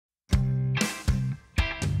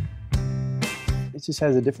it just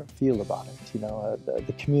has a different feel about it. You know,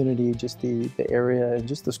 the community, just the area, and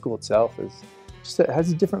just the school itself it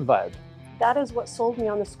has a different vibe. That is what sold me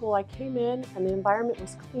on the school. I came in and the environment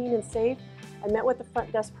was clean and safe. I met with the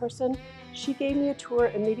front desk person. She gave me a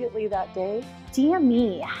tour immediately that day.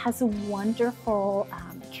 DME has a wonderful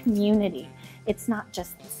community. It's not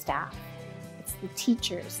just the staff, it's the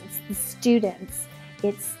teachers, it's the students,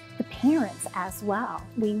 it's the parents as well.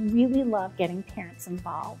 We really love getting parents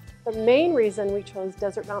involved. The main reason we chose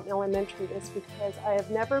Desert Mountain Elementary is because I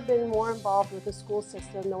have never been more involved with a school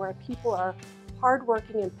system where people are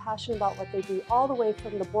hardworking and passionate about what they do, all the way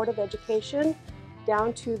from the Board of Education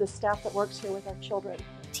down to the staff that works here with our children.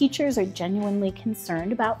 Teachers are genuinely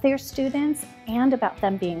concerned about their students and about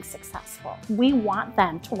them being successful. We want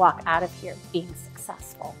them to walk out of here being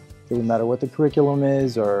successful. It doesn't matter what the curriculum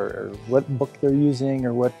is or what book they're using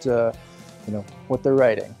or what what they're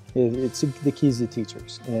writing. It's the keys to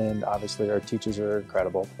teachers, and obviously our teachers are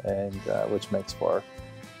incredible, and which makes for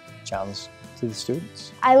a challenge to the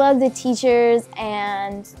students. I love the teachers,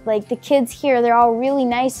 and like the kids here, they're all really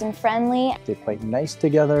nice and friendly. They play nice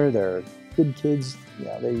together. They're good kids. You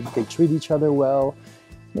know, they treat each other well.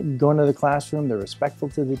 Go into the classroom, they're respectful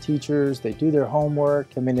to the teachers. They do their homework.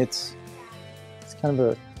 I mean, it's kind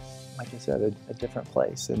of like I said, a different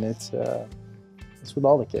place, and it's with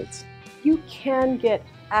all the kids. You can get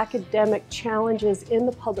academic challenges in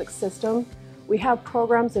the public system. We have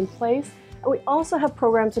programs in place, and we also have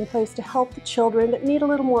programs in place to help the children that need a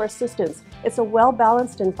little more assistance. It's a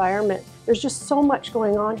well-balanced environment. There's just so much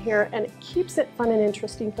going on here, and it keeps it fun and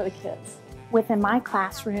interesting for the kids. Within my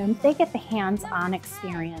classroom, they get the hands-on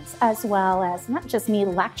experience, as well as not just me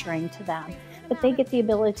lecturing to them, but they get the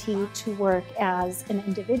ability to work as an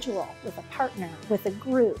individual, with a partner, with a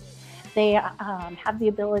group. They have the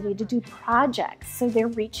ability to do projects, so they're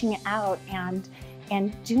reaching out and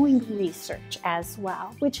doing research as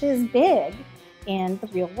well, which is big in the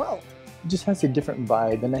real world. It just has a different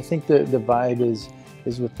vibe, and I think the vibe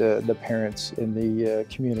is with the parents in the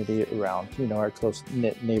community around, you know, our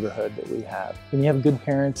close-knit neighborhood that we have. When you have good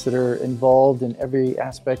parents that are involved in every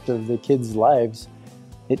aspect of the kids' lives,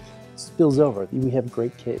 it spills over. We have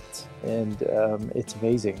great kids, and it's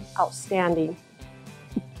amazing. Outstanding.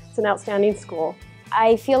 It's an outstanding school.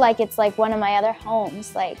 I feel like it's like one of my other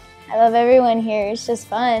homes. Like, I love everyone here. It's just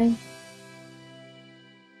fun.